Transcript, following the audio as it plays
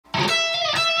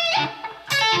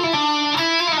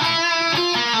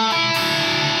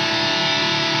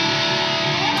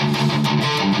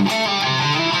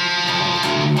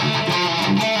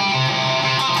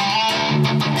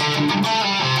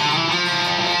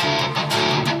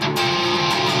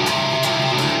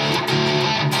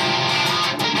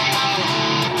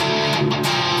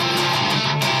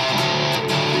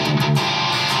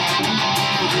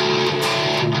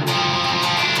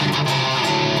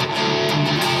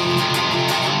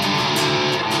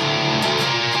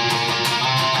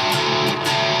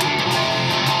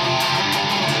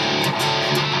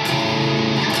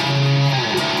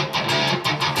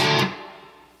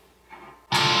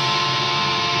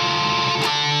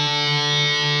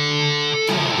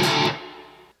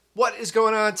is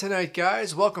going on tonight,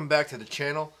 guys? Welcome back to the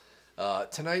channel.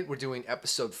 Tonight we're doing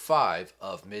episode 5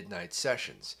 of Midnight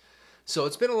Sessions. So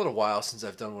it's been a little while since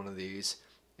I've done one of these,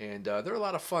 and they're a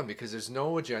lot of fun because there's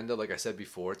no agenda, like I said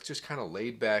before. It's just kind of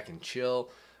laid back and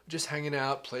chill, just hanging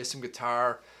out, play some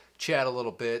guitar, chat a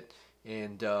little bit,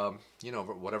 and you know,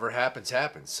 whatever happens,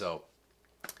 happens. So,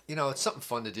 you know, it's something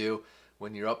fun to do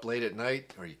when you're up late at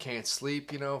night or you can't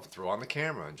sleep. You know, throw on the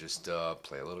camera and just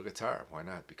play a little guitar. Why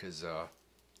not? Because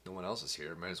no one else is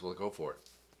here. Might as well go for it.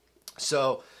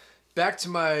 So, back to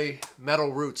my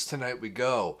metal roots tonight we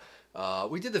go.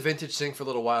 We did the vintage thing for a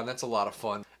little while, and that's a lot of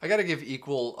fun. I got to give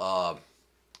equal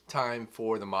time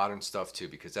for the modern stuff too,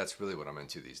 because that's really what I'm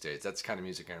into these days. That's the kind of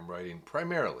music I'm writing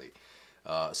primarily.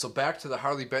 So back to the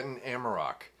Harley Benton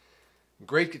Amarok.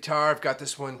 Great guitar. I've got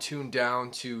this one tuned down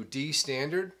to D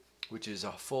standard, which is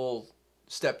a full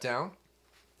step down.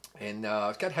 And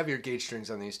I've got heavier gauge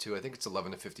strings on these two. I think it's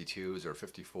 11 to 52s or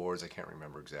 54s. I can't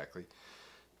remember exactly.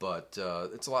 But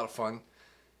it's a lot of fun.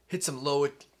 Hit some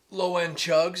low-end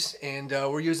chugs. And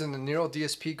we're using the Neural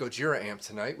DSP Gojira amp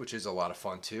tonight, which is a lot of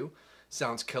fun too.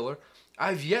 Sounds killer.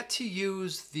 I've yet to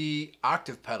use the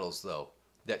octave pedals, though,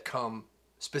 that come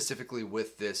specifically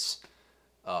with this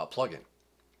plugin.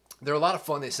 They're a lot of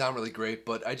fun. They sound really great,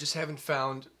 but I just haven't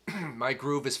found my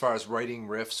groove as far as writing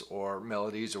riffs or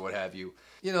melodies or what have you.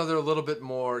 You know, they're a little bit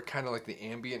more kind of like the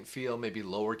ambient feel, maybe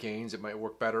lower gains. It might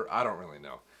work better. I don't really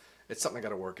know. It's something I got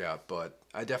to work out, but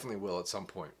I definitely will at some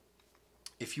point.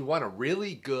 If you want a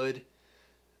really good,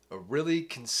 a really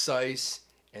concise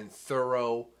and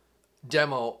thorough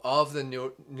demo of the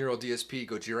Neural DSP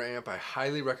Gojira amp, I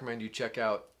highly recommend you check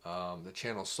out the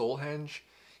channel Soulhenge.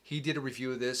 He did a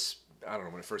review of this, I don't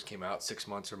know, when it first came out 6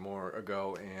 months or more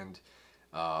ago, and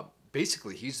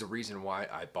basically he's the reason why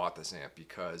I bought this amp,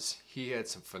 because he had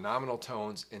some phenomenal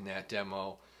tones in that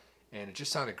demo and it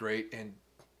just sounded great. And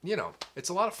you know, it's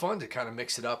a lot of fun to kind of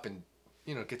mix it up and,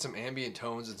 you know, get some ambient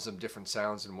tones and some different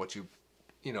sounds than what you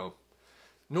know,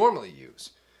 normally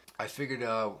use. I figured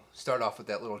start off with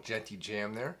that little djenty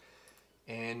jam there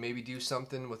and maybe do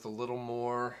something with a little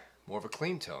more of a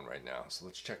clean tone right now. So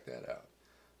let's check that out.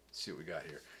 Let's see what we got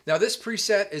here. Now this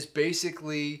preset is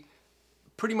basically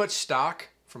pretty much stock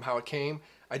from how it came.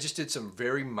 I just did some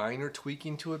very minor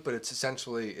tweaking to it, but it's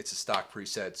essentially, it's a stock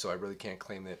preset, so I really can't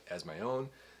claim it as my own,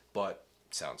 but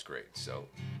it sounds great. So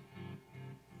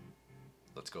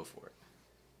let's go for it.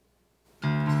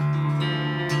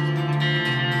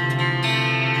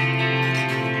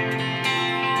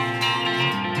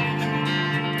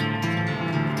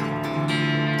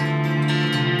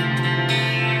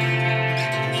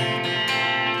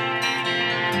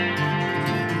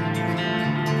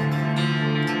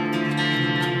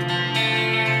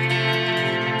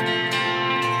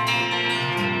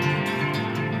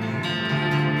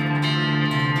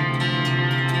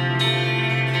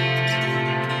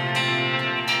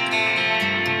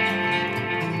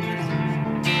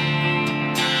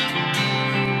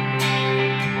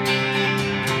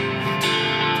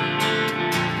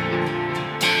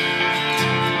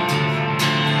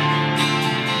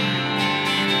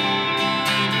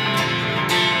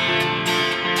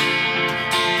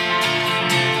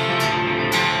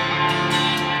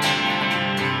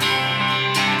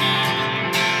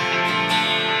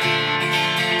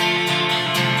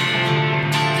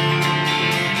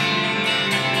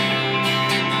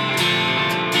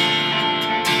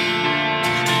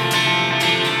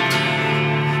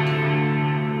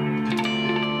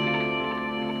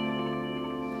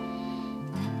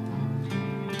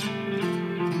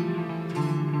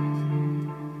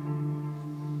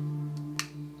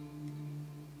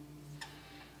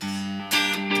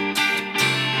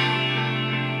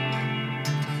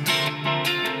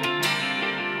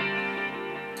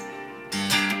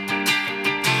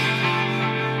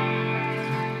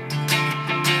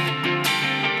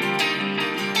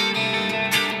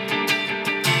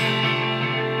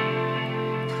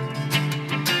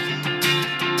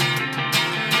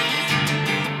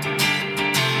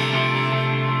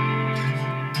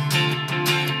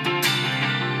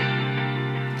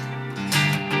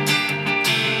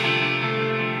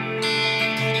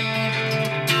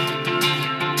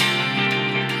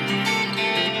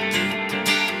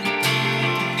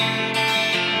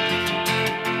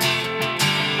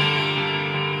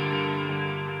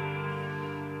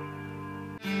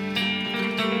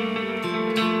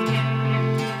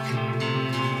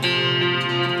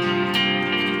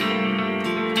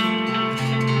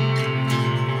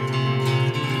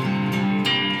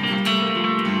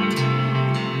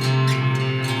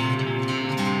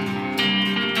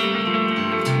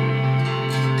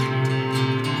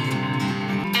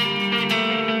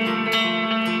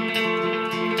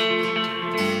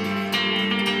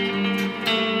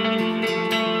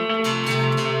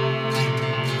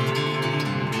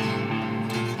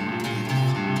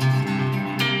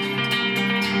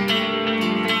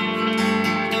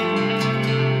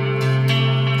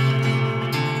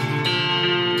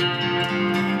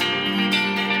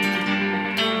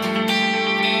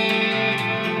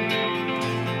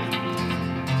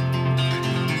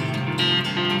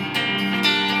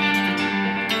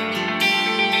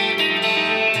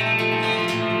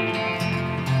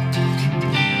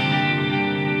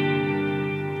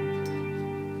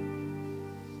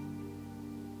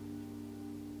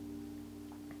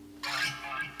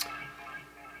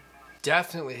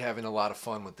 Definitely having a lot of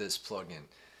fun with this plugin.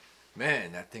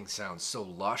 Man, that thing sounds so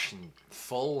lush and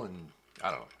full, and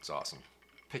I don't know, it's awesome.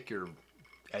 Pick your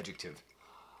adjective.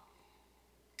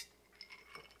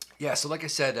 Yeah, so like I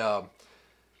said,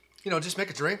 just make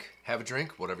a drink, have a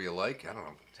drink, whatever you like. I don't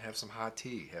know, have some hot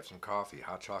tea, have some coffee,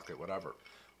 hot chocolate, whatever,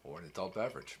 or an adult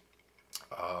beverage.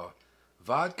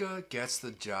 Vodka gets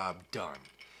the job done.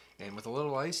 And with a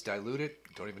little ice, dilute it,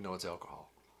 don't even know it's alcohol.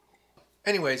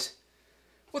 Anyways,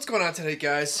 what's going on today,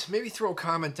 guys? Maybe throw a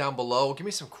comment down below. Give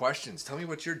me some questions. Tell me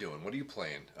what you're doing. What are you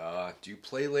playing? Do you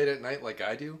play late at night like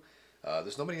I do?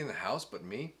 There's nobody in the house but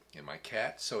me and my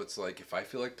cat. So it's like if I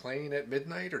feel like playing at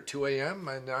midnight or 2 a.m.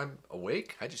 and I'm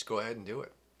awake, I just go ahead and do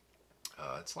it.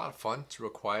 It's a lot of fun. It's real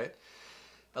quiet.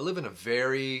 I live in a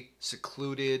very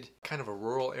secluded, kind of a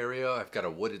rural area. I've got a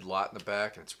wooded lot in the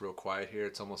back, and it's real quiet here.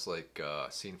 It's almost like a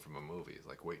scene from a movie,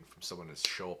 like waiting for someone to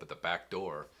show up at the back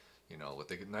door,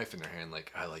 with a knife in their hand,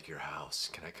 like, I like your house.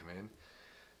 Can I come in?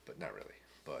 But not really.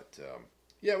 But,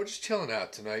 yeah, we're just chilling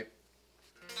out tonight.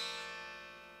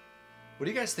 What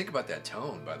do you guys think about that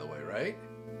tone, by the way, right?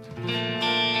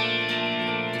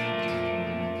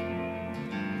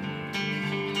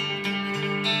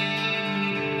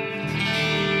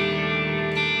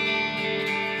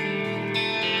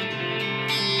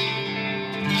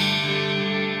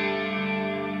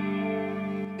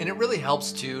 And it really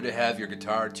helps too to have your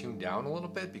guitar tuned down a little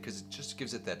bit, because it just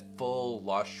gives it that full,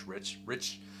 lush,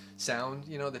 rich sound,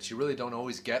 that you really don't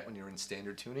always get when you're in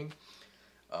standard tuning.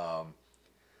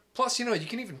 Plus, you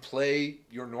can even play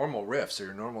your normal riffs or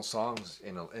your normal songs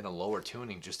in a lower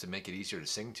tuning just to make it easier to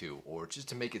sing to, or just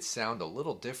to make it sound a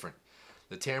little different.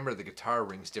 The timbre of the guitar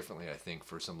rings differently, I think,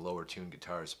 for some lower tuned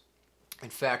guitars. In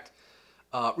fact,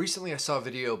 recently I saw a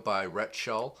video by Rhett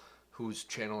Shull, whose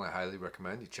channel I highly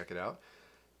recommend. You check it out,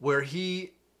 where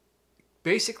he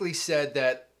basically said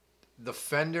that the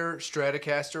Fender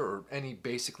Stratocaster, or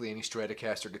basically any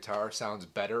Stratocaster guitar, sounds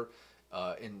better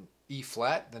in E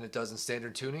flat than it does in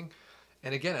standard tuning.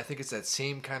 And again, I think it's that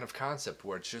same kind of concept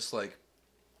where it's just like,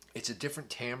 it's a different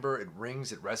timbre, it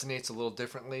rings, it resonates a little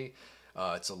differently.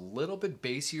 It's a little bit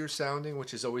bassier sounding,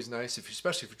 which is always nice,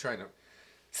 especially if you're trying to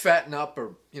fatten up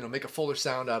or make a fuller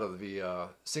sound out of the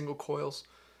single coils.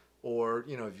 Or,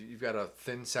 if you've got a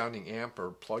thin sounding amp or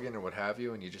plug-in or what have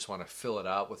you, and you just want to fill it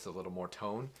out with a little more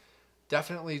tone,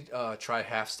 definitely try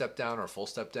half step down or full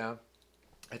step down.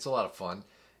 It's a lot of fun,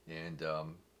 and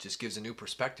just gives a new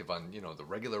perspective on, the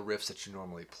regular riffs that you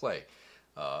normally play.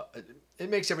 It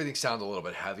makes everything sound a little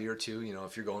bit heavier too,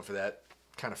 if you're going for that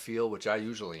kind of feel, which I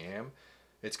usually am.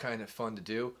 It's kind of fun to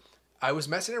do. I was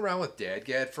messing around with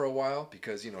Dadgad for a while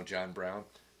because, John Brown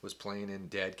was playing in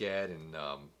Dadgad, and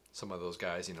some of those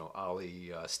guys,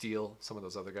 Ollie Steele, some of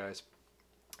those other guys.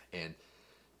 And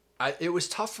it was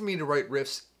tough for me to write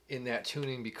riffs in that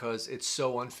tuning because it's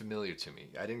so unfamiliar to me.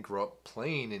 I didn't grow up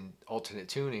playing in alternate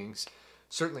tunings,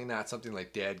 certainly not something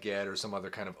like Dadgad or some other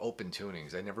kind of open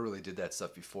tunings. I never really did that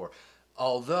stuff before.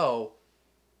 Although,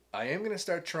 I am going to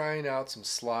start trying out some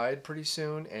slide pretty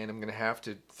soon, and I'm going to have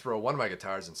to throw one of my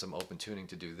guitars in some open tuning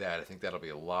to do that. I think that'll be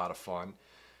a lot of fun.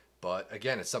 But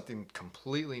again, it's something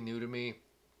completely new to me.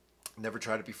 Never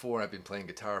tried it before. I've been playing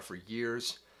guitar for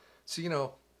years.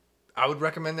 So, I would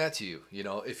recommend that to you.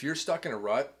 If you're stuck in a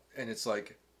rut and it's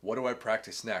like, what do I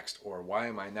practice next? Or why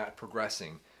am I not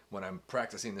progressing when I'm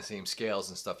practicing the same scales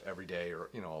and stuff every day or,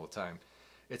 all the time?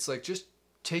 It's like, just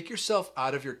take yourself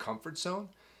out of your comfort zone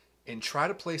and try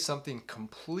to play something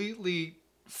completely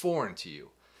foreign to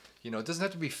you. It doesn't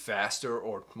have to be faster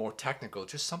or more technical,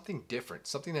 just something different,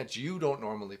 something that you don't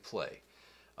normally play.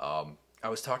 I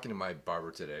was talking to my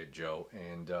barber today, Joe,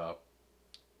 and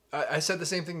I said the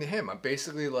same thing to him. I'm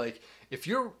basically like, if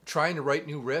you're trying to write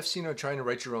new riffs, trying to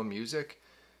write your own music,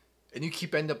 and you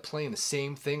end up playing the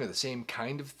same thing or the same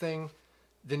kind of thing,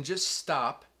 then just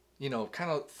stop,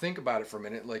 kind of think about it for a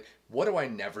minute. Like, what do I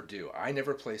never do? I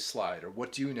never play slide. Or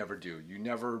what do you never do? You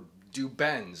never do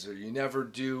bends, or you never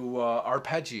do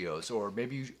arpeggios, or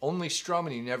maybe you only strum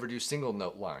and you never do single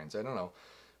note lines. I don't know.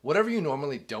 Whatever you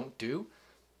normally don't do,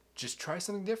 just try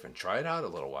something different. Try it out a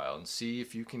little while and see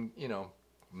if you can,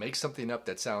 make something up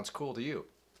that sounds cool to you.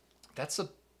 That's the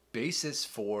basis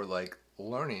for like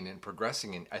learning and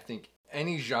progressing. And I think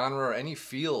any genre or any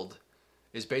field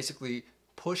is basically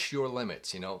push your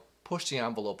limits, push the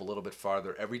envelope a little bit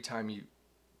farther every time you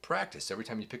practice, every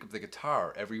time you pick up the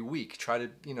guitar, every week. Try to,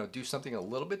 do something a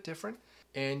little bit different.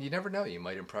 And you never know, you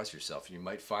might impress yourself. You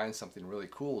might find something really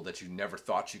cool that you never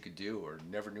thought you could do or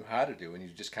never knew how to do, and you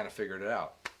just kind of figured it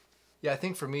out. Yeah, I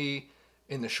think for me,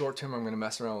 in the short term, I'm going to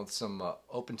mess around with some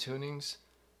open tunings,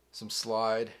 some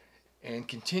slide, and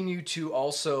continue to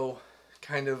also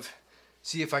kind of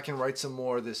see if I can write some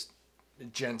more of this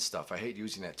djent stuff. I hate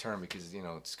using that term because, you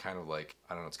know, it's kind of like,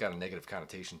 I don't know, it's got a negative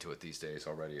connotation to it these days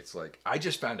already. It's like, I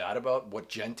just found out about what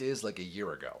djent is like a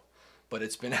year ago, but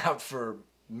it's been out for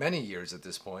many years at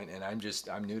this point, and I'm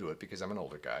new to it because I'm an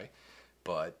older guy,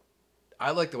 but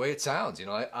I like the way it sounds. You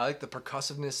know, I like the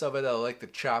percussiveness of it. I like the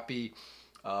choppy,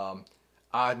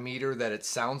 odd meter that it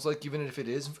sounds like, even if it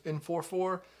is in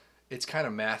 4/4. It's kind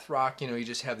of math rock. You know, you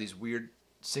just have these weird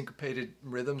syncopated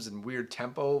rhythms and weird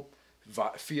tempo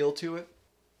feel to it.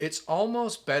 It's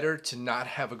almost better to not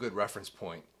have a good reference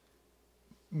point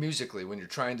musically when you're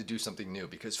trying to do something new,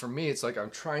 because for me it's like I'm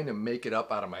trying to make it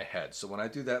up out of my head. So when I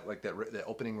do that, like that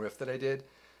opening riff that I did,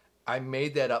 I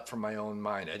made that up from my own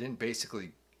mind. I didn't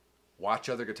basically watch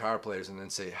other guitar players and then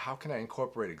say, how can I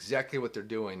incorporate exactly what they're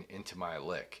doing into my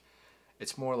lick?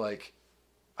 It's more like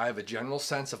I have a general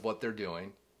sense of what they're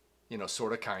doing, you know,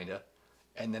 sort of, kind of,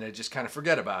 and then I just kind of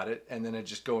forget about it, and then I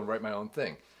just go and write my own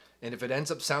thing. And if it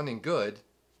ends up sounding good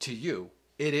to you,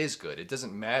 it is good. It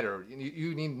doesn't matter.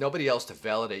 You need nobody else to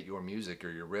validate your music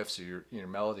or your riffs or your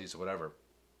melodies or whatever.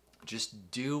 Just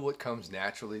do what comes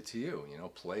naturally to you. You know,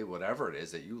 play whatever it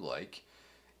is that you like,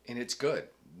 and it's good.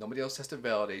 Nobody else has to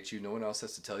validate you. No one else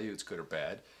has to tell you it's good or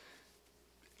bad.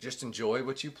 Just enjoy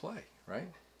what you play, right?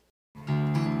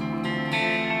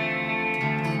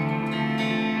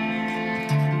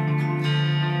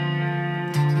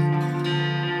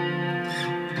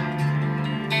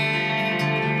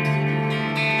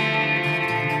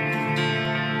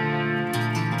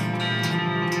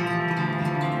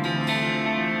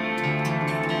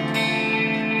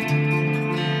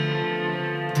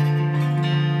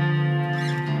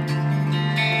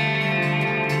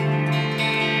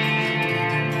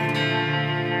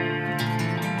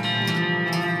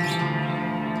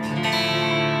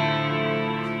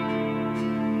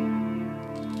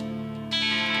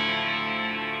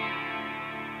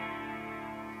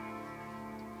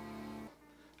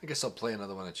 I guess I'll play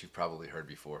another one that you've probably heard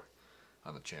before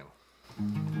on the channel.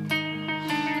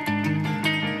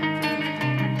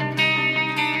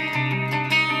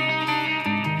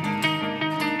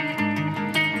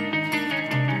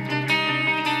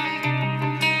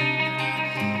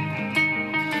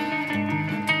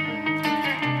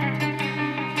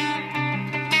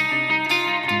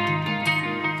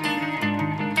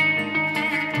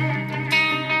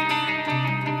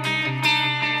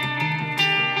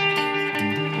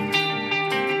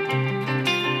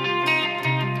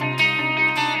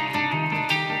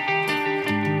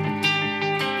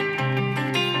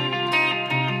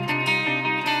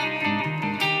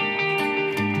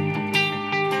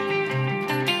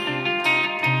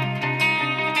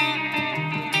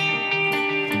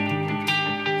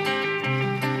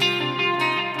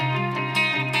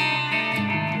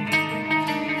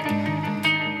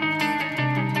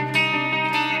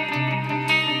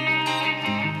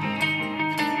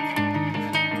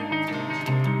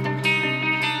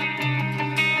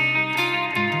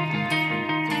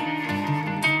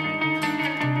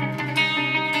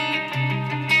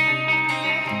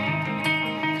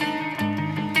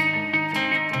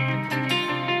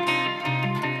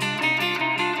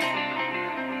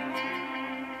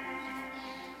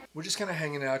 We're just kind of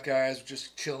hanging out, guys. We're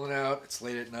just chilling out. It's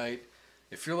late at night.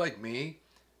 If you're like me,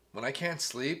 when I can't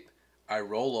sleep, I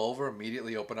roll over,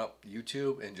 immediately open up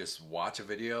YouTube and just watch a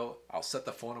video. I'll set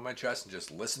the phone on my chest and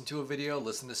just listen to a video,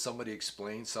 listen to somebody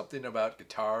explain something about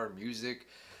guitar, music,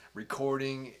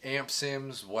 recording, amp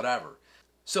sims, whatever.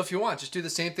 So if you want, just do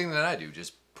the same thing that I do.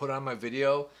 Just put on my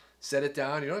video, set it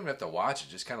down. You don't even have to watch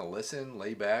it. Just kind of listen,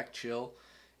 lay back, chill,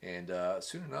 and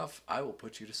soon enough, I will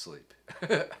put you to sleep.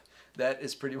 That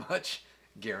is pretty much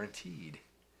guaranteed.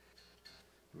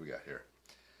 What do we got here?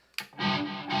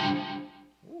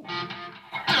 Ooh.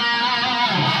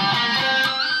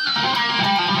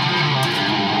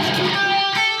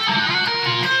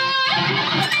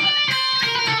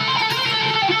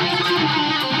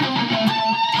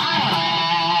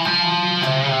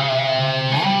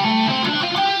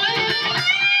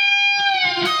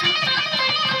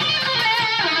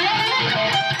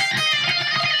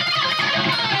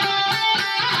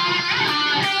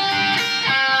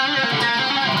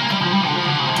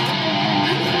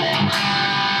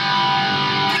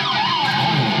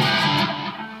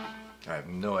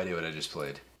 No idea what I just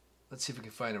played. Let's see if we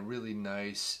can find a really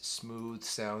nice, smooth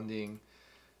sounding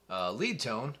lead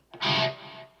tone.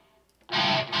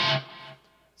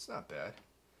 It's not bad.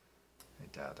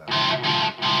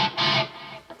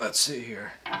 Let's see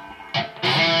here.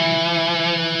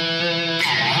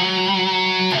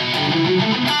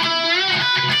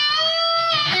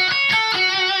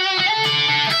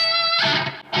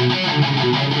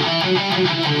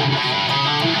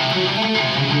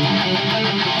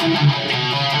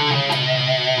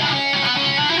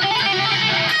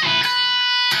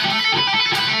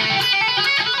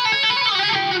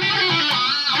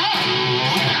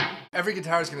 Every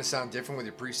guitar is going to sound different with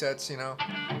your presets, you know,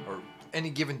 or any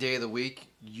given day of the week,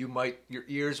 your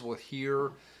ears will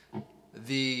hear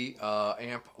the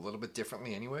amp a little bit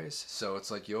differently anyways, so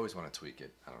it's like you always want to tweak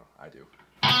it. I don't know, I do.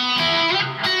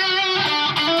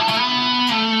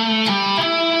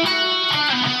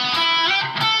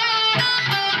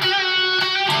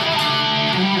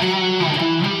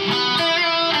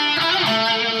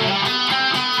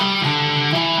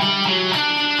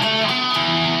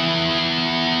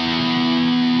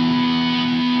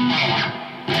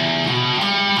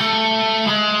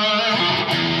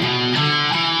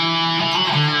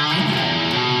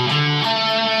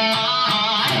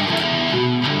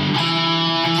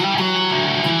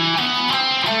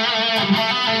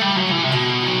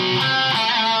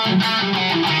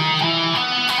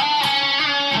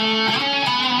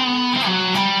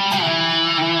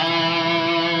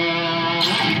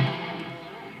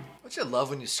 I love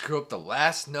when you screw up the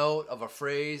last note of a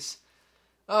phrase.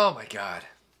 Oh my God.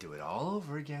 Do it all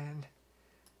over again.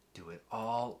 Do it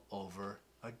all over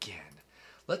again.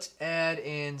 Let's add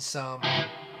in some,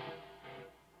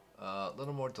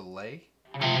 little more delay.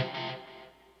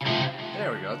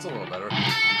 There we go. That's a little better.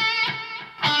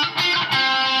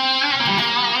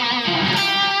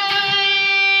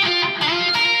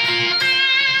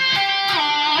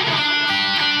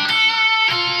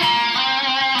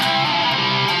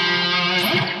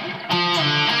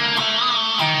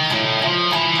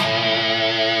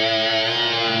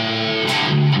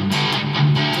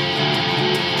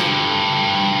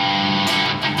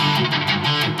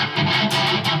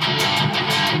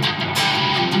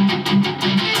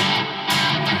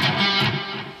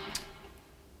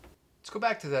 Go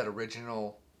back to that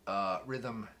original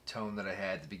rhythm tone that I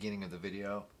had at the beginning of the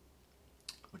video,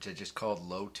 which I just called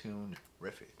low tune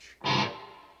riffage.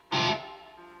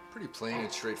 Pretty plain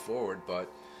and straightforward,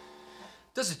 but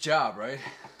does its job, right?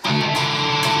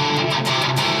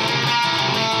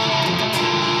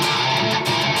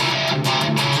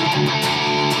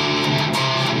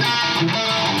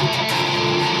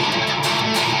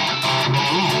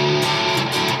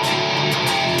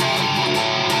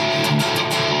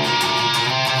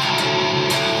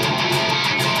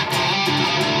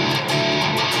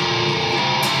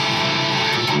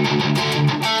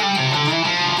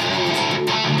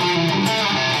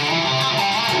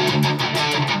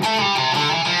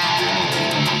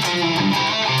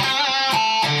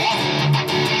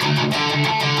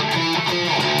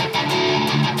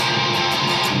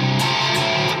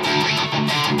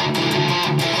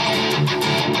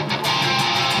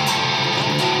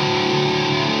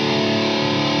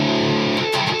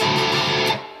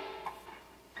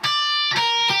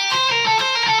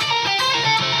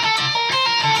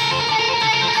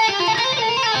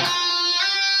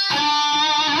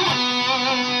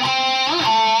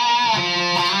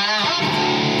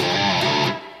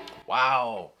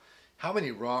 Wow. How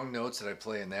many wrong notes did I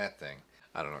play in that thing?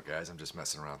 I don't know, guys. I'm just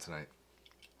messing around tonight.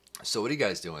 So what are you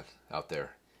guys doing out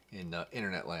there in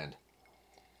internet land?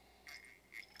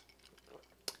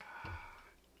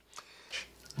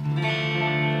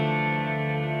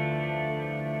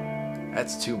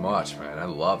 That's too much, man. I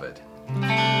love it.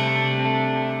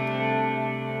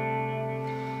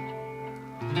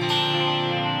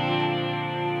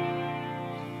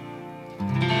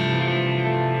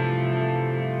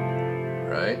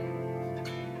 Right?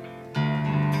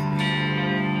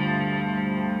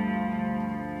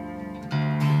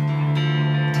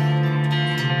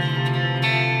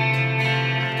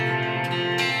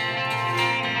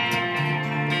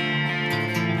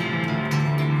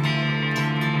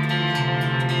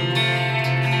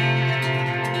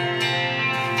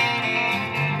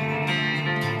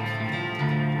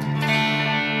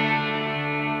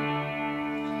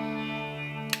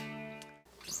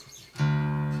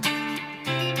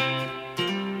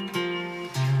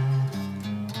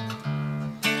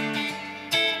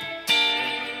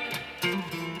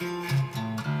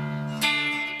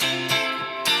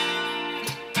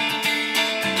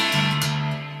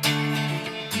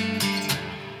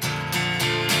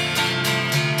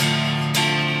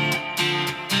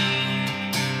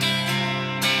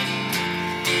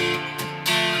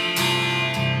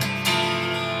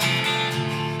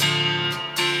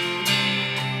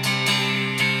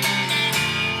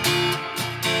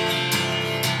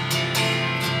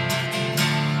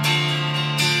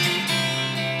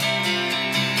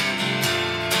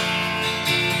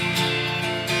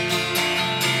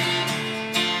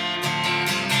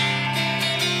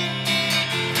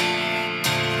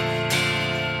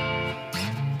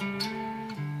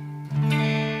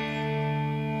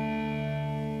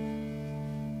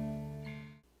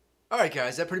 right,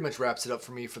 guys, that pretty much wraps it up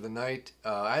for me for the night.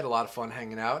 I had a lot of fun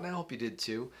hanging out, and I hope you did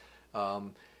too.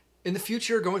 In the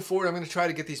future, going forward, I'm going to try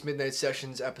to get these Midnight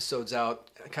Sessions episodes out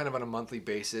kind of on a monthly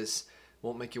basis.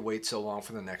 Won't make you wait so long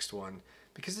for the next one,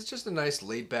 because it's just a nice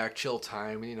laid-back, chill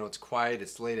time. You know, it's quiet,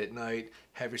 it's late at night.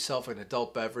 Have yourself an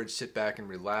adult beverage, sit back and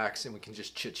relax, and we can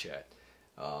just chit-chat.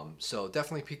 So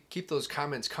definitely keep those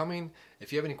comments coming.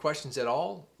 If you have any questions at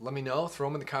all, let me know. Throw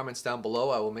them in the comments down below.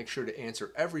 I will make sure to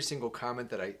answer every single comment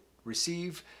that I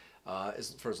receive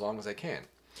for as long as I can.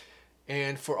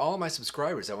 And for all of my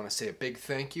subscribers, I want to say a big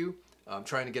thank you. I'm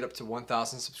trying to get up to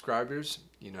 1,000 subscribers.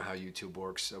 You know how YouTube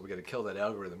works, so we got to kill that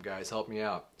algorithm, guys. Help me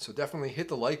out. So definitely hit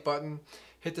the like button,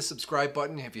 hit the subscribe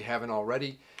button if you haven't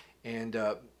already, and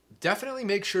definitely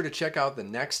make sure to check out the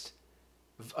next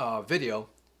video,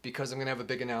 because I'm going to have a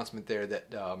big announcement there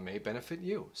that may benefit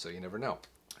you, so you never know.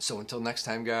 So until next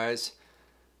time, guys,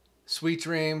 sweet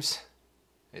dreams.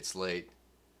 It's late.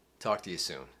 Talk to you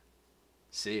soon.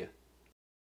 See ya.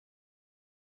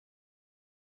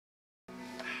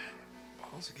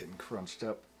 Balls are getting crunched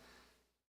up.